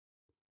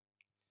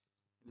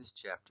This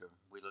chapter,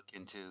 we look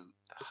into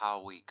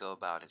how we go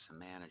about as a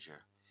manager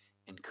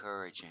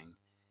encouraging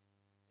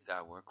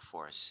our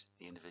workforce,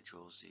 the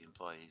individuals, the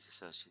employees,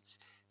 associates,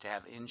 to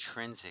have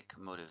intrinsic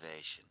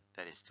motivation.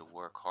 That is to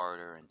work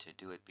harder and to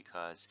do it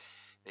because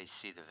they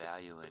see the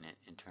value in it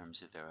in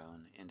terms of their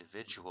own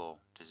individual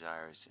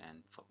desires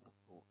and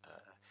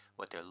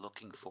what they're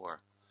looking for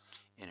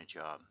in a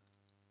job.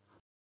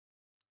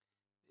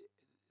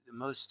 The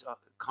most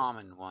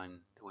common one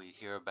that we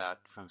hear about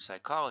from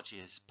psychology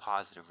is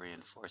positive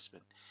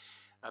reinforcement.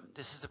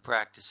 This is the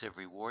practice of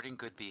rewarding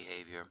good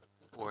behavior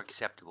or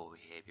acceptable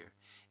behavior,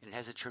 and it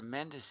has a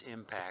tremendous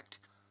impact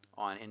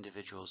on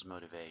individuals'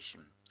 motivation.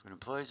 When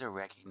employees are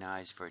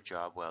recognized for a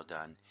job well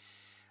done,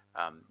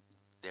 um,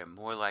 they're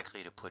more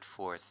likely to put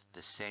forth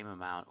the same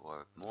amount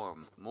or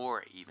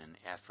more even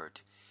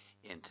effort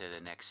into the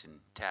next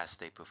task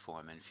they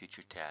perform and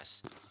future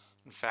tasks.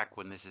 In fact,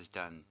 when this is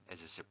done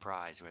as a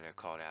surprise, where they're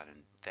called out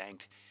and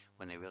thanked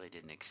when they really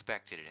didn't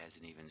expect it, it has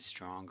an even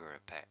stronger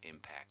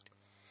impact.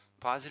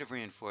 Positive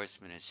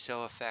reinforcement is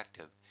so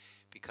effective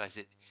because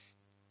it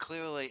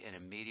clearly and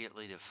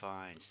immediately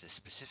defines the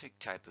specific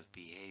type of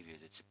behavior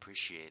that's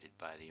appreciated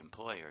by the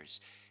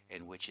employers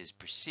and which is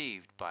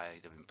perceived by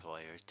the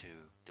employer to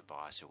the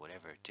boss or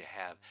whatever to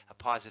have a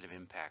positive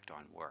impact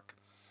on work.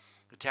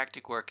 The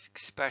tactic works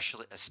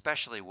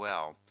especially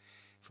well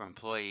for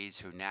employees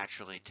who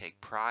naturally take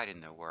pride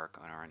in their work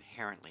and are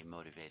inherently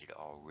motivated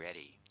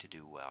already to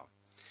do well.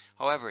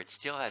 However, it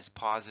still has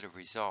positive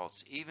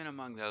results even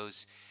among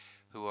those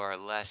who are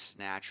less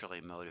naturally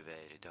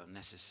motivated, don't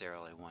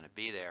necessarily want to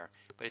be there,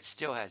 but it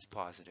still has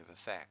positive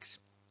effects.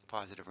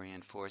 Positive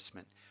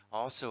reinforcement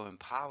also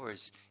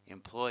empowers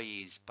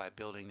employees by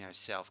building their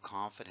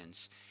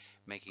self-confidence,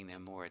 making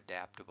them more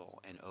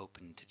adaptable and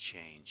open to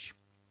change.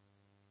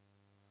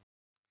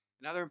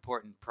 Another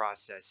important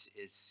process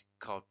is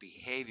called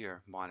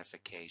behavior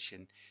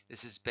modification.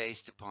 This is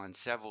based upon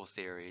several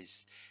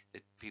theories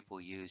that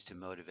people use to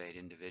motivate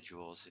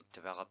individuals and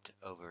developed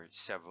over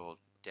several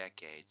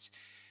decades.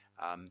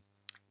 Um,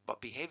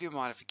 But behavior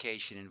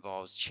modification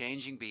involves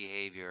changing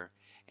behavior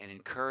and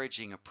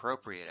encouraging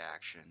appropriate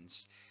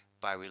actions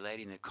by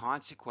relating the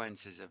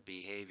consequences of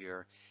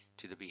behavior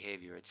to the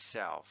behavior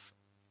itself,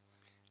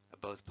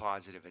 both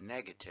positive and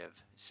negative,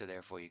 so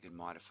therefore you can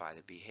modify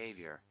the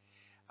behavior.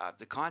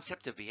 The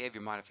concept of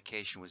behavior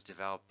modification was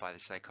developed by the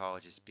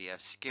psychologist B.F.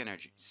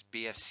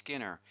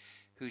 Skinner,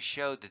 who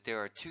showed that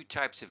there are two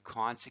types of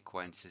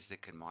consequences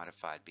that can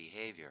modify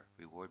behavior: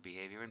 reward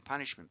behavior and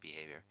punishment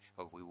behavior,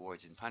 or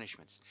rewards and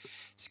punishments.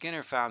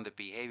 Skinner found that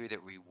behavior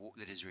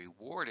that is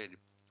rewarded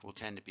will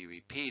tend to be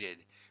repeated,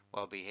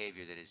 while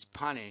behavior that is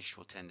punished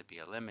will tend to be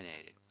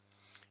eliminated.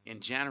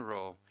 In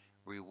general,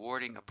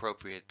 rewarding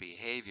appropriate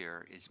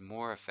behavior is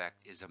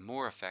a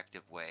more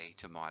effective way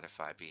to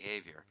modify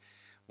behavior.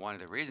 One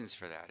of the reasons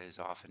for that is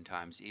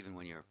oftentimes, even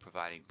when you're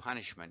providing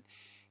punishment,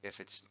 if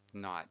it's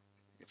not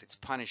if it's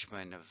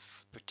punishment of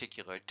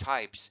particular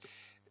types,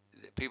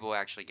 people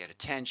actually get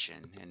attention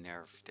and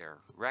they're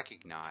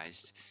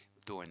recognized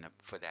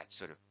for that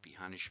sort of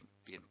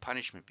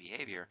punishment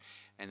behavior,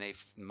 and they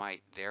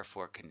might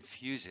therefore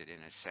confuse it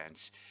in a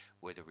sense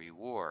with a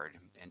reward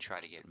and try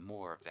to get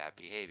more of that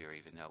behavior,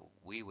 even though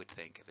we would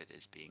think of it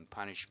as being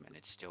punishment.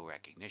 It's still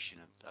recognition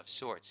of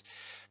sorts.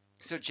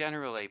 So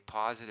generally,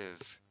 positive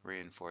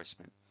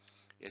reinforcement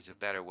is a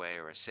better way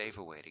or a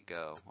safer way to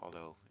go,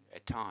 although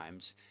at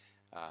times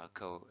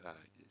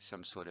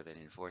some sort of an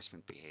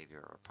enforcement behavior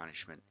or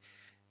punishment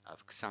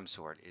of some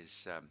sort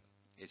is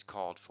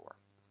called for.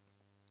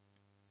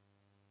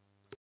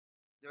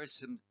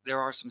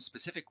 There are some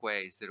specific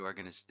ways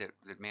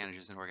that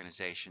managers and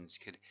organizations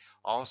could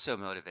also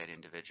motivate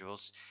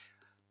individuals.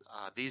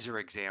 These are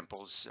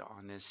examples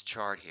on this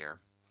chart here.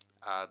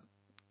 Uh,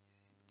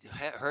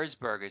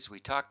 Herzberg, as we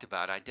talked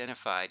about,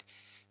 identified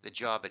the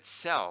job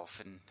itself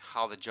and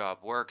how the job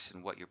works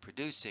and what you're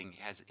producing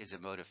is a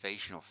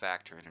motivational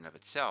factor in and of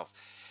itself.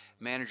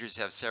 Managers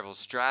have several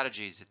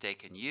strategies that they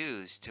can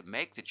use to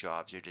make the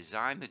jobs or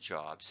design the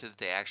jobs so that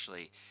they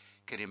actually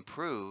can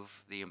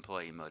improve the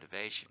employee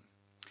motivation.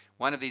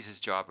 One of these is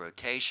job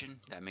rotation.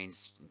 That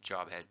means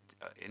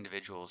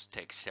individuals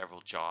take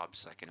several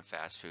jobs, like in a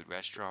fast food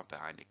restaurant,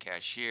 behind the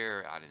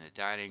cashier, out in the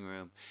dining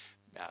room,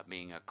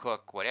 being a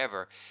cook,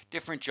 whatever,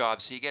 different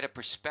jobs. So you get a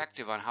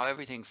perspective on how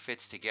everything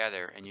fits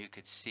together and you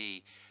could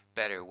see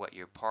better what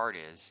your part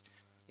is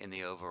in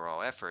the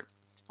overall effort.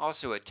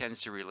 Also, it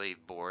tends to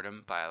relieve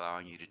boredom by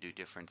allowing you to do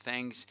different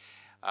things.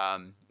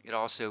 It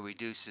also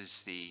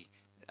reduces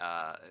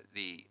uh,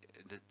 the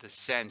the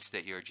sense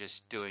that you're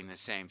just doing the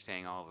same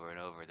thing over and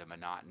over, the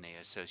monotony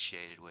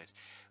associated with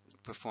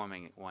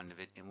performing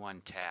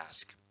one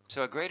task.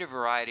 So a greater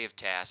variety of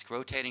tasks,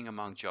 rotating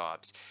among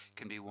jobs,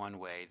 can be one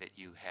way that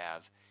you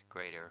have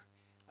greater,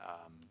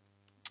 um,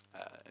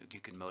 you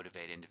can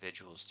motivate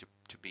individuals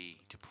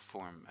to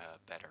perform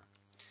better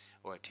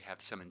or to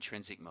have some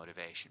intrinsic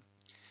motivation.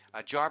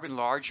 Job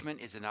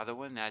enlargement is another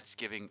one. That's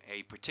giving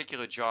a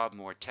particular job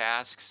more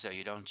tasks, so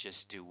you don't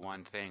just do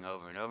one thing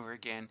over and over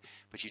again,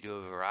 but you do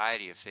a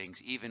variety of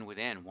things even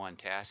within one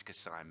task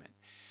assignment.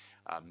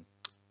 Um,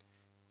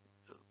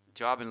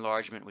 Job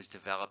enlargement was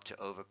developed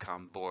to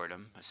overcome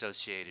boredom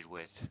associated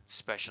with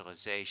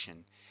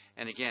specialization.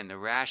 And again, the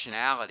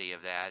rationality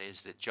of that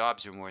is that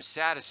jobs are more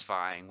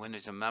satisfying when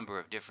there's a number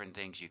of different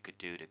things you could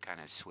do to kind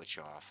of switch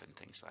off and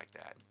things like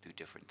that, do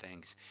different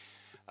things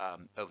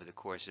over the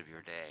course of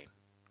your day.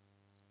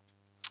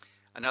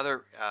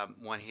 Another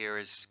one here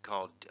is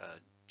called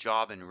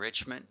job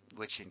enrichment,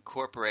 which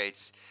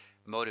incorporates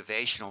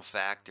motivational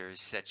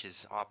factors such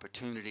as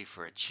opportunity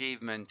for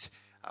achievement,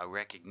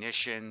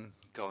 recognition,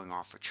 going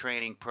off for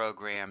training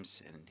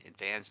programs, and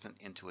advancement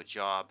into a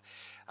job.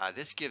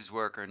 This gives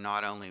worker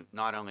not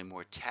only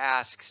more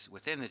tasks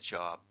within the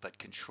job, but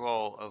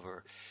control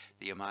over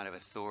the amount of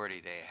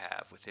authority they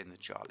have within the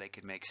job. They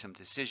can make some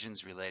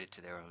decisions related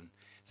to their own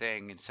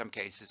thing. In some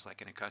cases,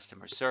 like in a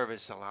customer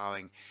service,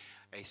 allowing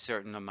a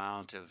certain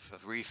amount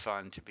of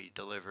refund to be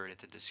delivered at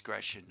the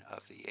discretion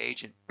of the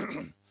agent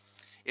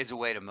is a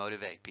way to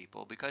motivate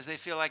people because they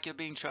feel like you're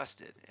being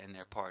trusted and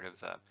they're part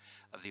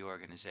of the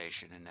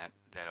organization, and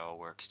that all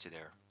works to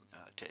their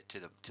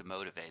to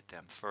motivate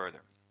them further.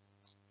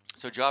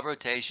 So job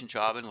rotation,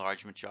 job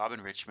enlargement, job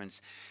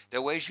enrichments, there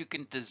are ways you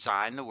can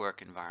design the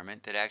work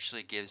environment that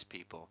actually gives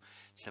people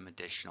some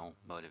additional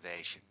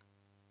motivation.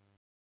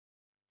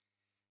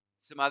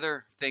 Some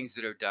other things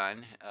that are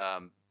done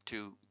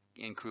to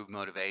improve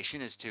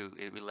motivation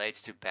it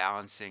relates to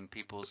balancing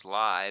people's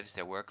lives,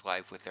 their work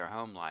life with their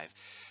home life.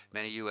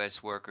 Many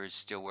U.S. workers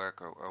still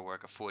work or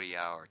work a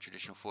 40-hour,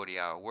 traditional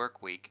 40-hour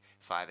work week,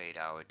 5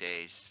 8-hour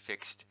days,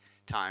 fixed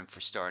time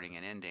for starting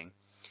and ending.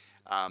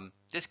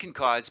 This can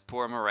cause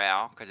poor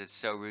morale because it's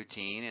so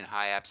routine and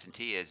high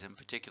absenteeism,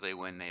 particularly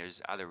when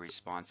there's other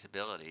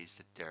responsibilities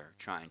that they're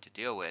trying to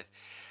deal with.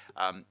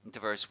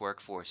 Diverse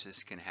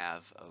workforces can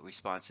have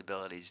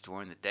responsibilities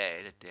during the day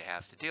that they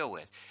have to deal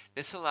with.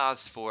 This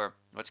allows for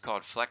what's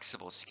called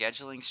flexible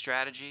scheduling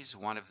strategies.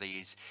 One of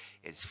these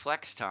is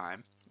flex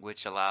time,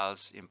 which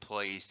allows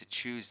employees to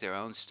choose their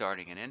own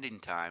starting and ending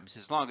times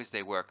as long as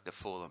they work the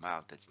full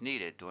amount that's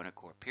needed during a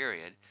core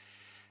period.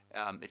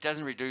 It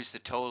doesn't reduce the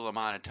total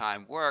amount of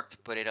time worked,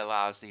 but it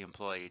allows the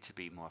employee to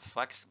be more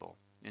flexible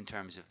in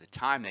terms of the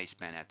time they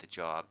spend at the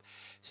job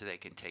so they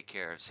can take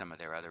care of some of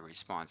their other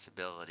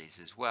responsibilities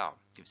as well.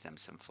 Gives them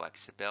some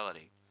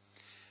flexibility.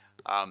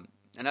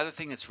 Another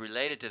thing that's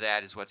related to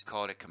that is what's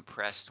called a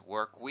compressed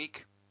work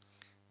week.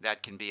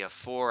 That can be a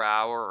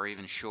 4-hour or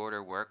even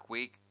shorter work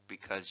week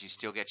because you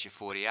still get your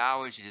 40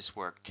 hours, you just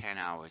work 10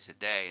 hours a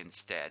day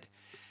instead.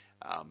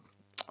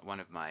 One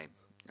of my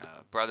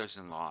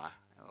brothers-in-law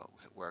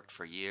worked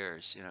for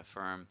years in a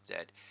firm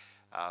that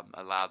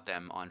allowed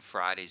them on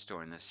Fridays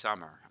during the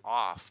summer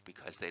off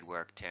because they'd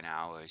work 10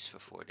 hours for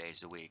 4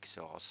 days a week.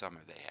 So all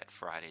summer they had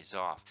Fridays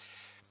off.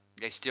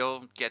 They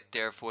still get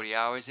their 40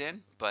 hours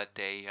in, but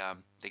they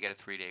get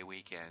a 3-day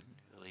weekend,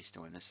 at least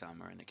during the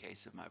summer in the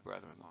case of my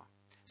brother-in-law.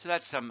 So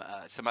that's some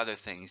other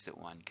things that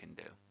one can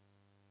do.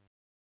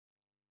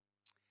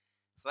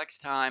 Flex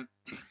time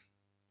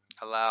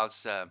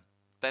allows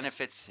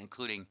benefits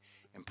including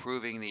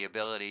improving the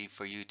ability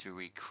for you to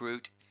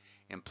recruit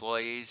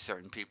employees.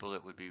 Certain people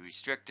that would be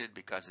restricted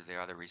because of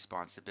their other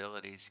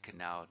responsibilities can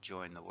now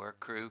join the work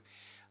crew.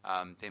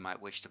 They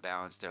might wish to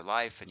balance their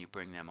life and you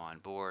bring them on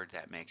board.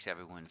 That makes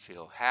everyone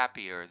feel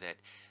happier that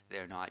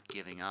they're not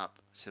giving up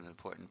some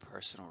important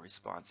personal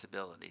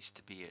responsibilities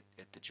to be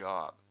at the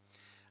job.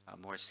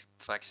 More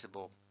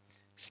flexible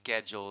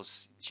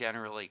schedules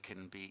generally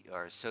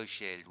are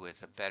associated with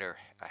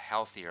a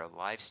healthier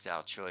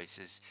lifestyle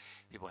choices.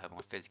 People have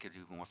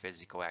more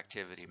physical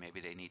activity. Maybe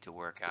they need to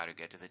work out or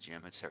get to the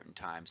gym at certain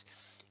times,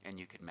 and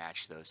you can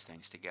match those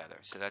things together.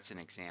 So that's an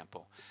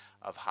example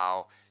of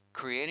how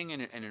creating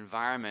an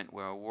environment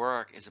where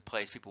work is a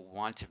place people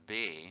want to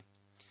be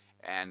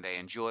and they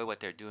enjoy what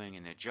they're doing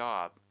in their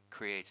job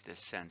creates this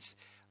sense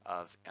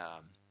of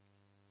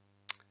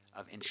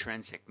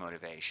intrinsic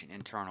motivation,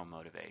 internal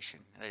motivation.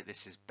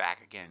 This is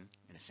back again,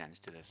 in a sense,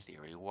 to the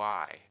theory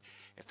why.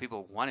 If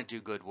people want to do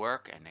good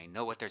work and they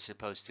know what they're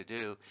supposed to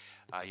do,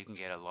 you can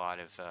get a lot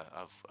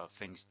of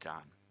things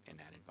done in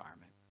that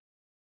environment.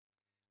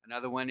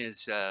 Another one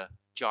is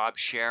job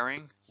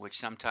sharing, which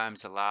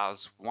sometimes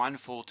allows one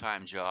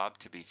full-time job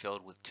to be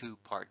filled with two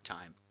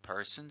part-time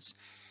persons.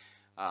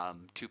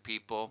 Two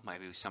people,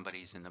 maybe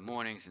somebody's in the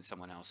mornings and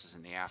someone else is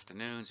in the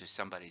afternoons, or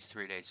somebody's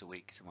 3 days a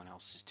week, someone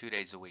else is 2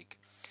 days a week.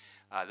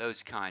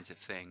 Those kinds of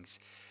things.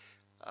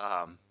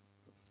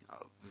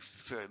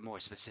 For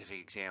more specific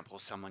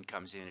examples, someone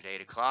comes in at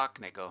 8 o'clock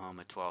and they go home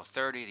at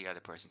 12:30. The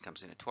other person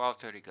comes in at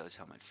 12:30, goes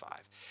home at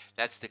 5.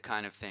 That's the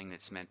kind of thing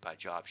that's meant by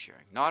job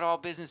sharing. Not all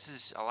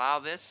businesses allow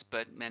this,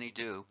 but many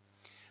do.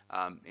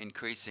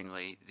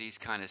 Increasingly, these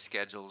kind of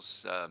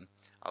schedules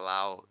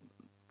allow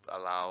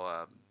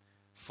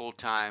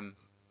full-time,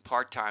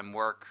 part-time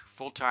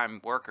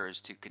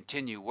workers to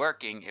continue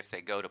working if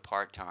they go to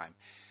part-time.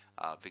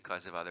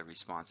 because of other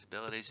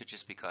responsibilities or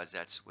just because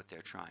that's what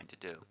they're trying to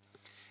do.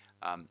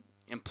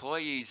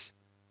 Employees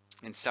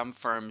in some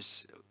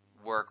firms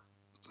work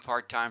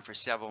part-time for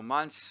several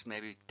months,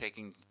 maybe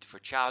taking for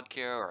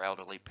childcare or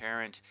elderly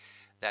parent,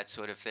 that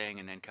sort of thing,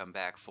 and then come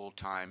back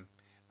full-time,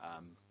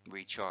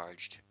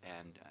 recharged,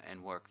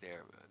 and work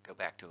there, go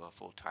back to a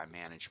full-time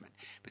management.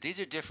 But these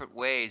are different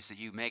ways that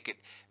you make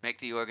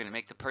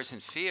the person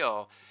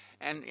feel,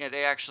 and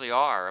they actually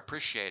are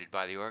appreciated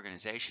by the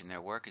organization.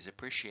 Their work is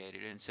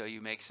appreciated, and so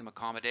you make some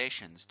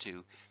accommodations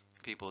to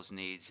people's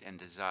needs and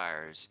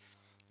desires.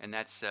 And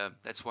that's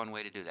one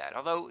way to do that.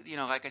 Although,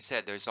 like I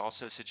said, there's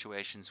also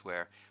situations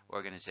where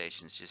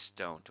organizations just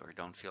don't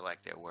feel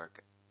like their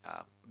work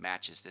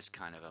matches this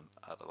kind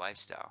of a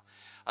lifestyle.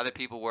 Other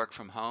people work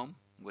from home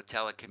with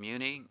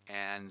telecommuting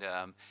and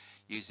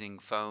using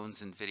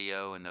phones and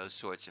video and those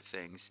sorts of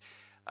things.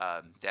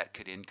 That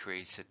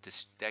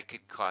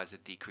could cause a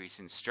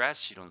decrease in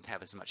stress. You don't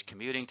have as much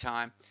commuting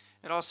time.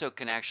 It also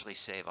can actually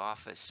save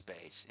office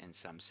space in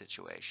some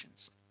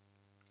situations.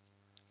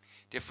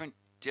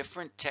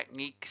 Different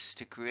techniques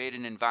to create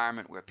an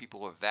environment where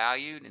people are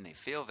valued and they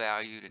feel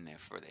valued, and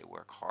therefore they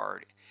work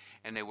hard,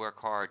 and they work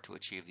hard to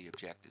achieve the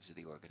objectives of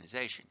the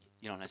organization.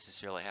 You don't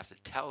necessarily have to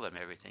tell them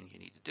everything you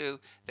need to do.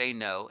 They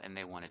know and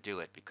they want to do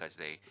it because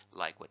they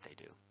like what they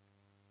do.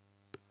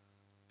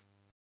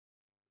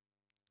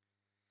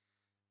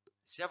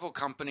 Several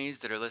companies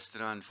that are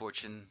listed on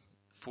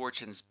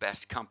Fortune's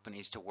best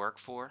companies to work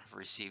for have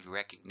received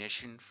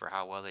recognition for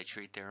how well they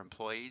treat their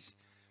employees.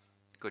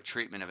 Good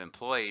treatment of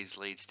employees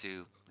leads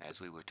to,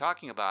 as we were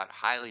talking about,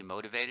 highly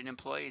motivated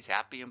employees,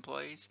 happy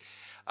employees.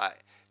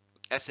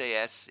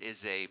 SAS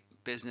is a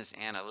business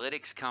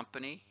analytics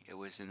company. It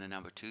was in the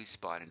 #2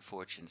 spot in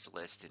Fortune's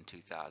list in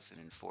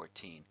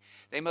 2014.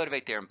 They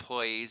motivate their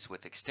employees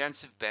with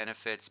extensive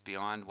benefits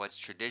beyond what's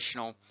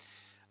traditional.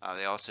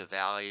 They also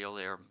value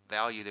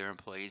their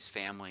employees'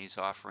 families,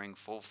 offering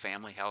full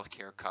family health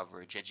care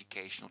coverage,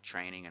 educational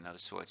training, and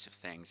those sorts of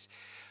things.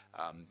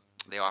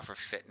 They offer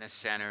fitness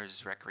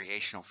centers,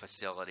 recreational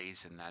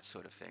facilities, and that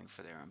sort of thing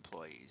for their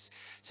employees.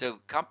 So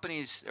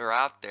companies are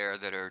out there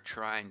that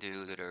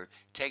are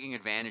taking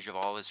advantage of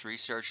all this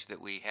research that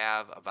we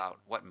have about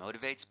what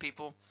motivates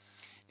people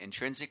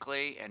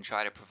intrinsically and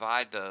try to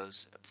provide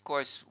those. Of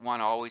course, one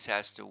always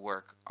has to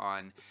work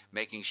on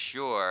making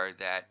sure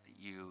that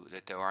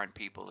there aren't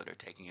people that are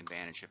taking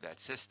advantage of that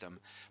system.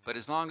 But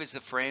as long as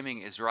the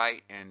framing is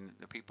right and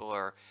the people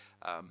are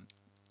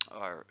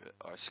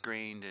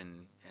screened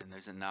and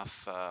there's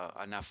enough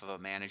of a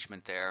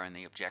management there and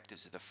the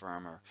objectives of the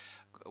firm are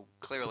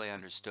clearly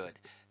understood,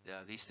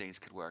 these things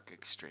could work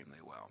extremely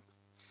well.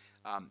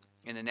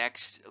 In the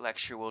next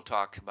lecture, we'll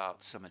talk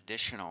about some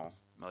additional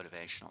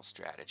motivational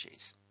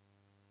strategies.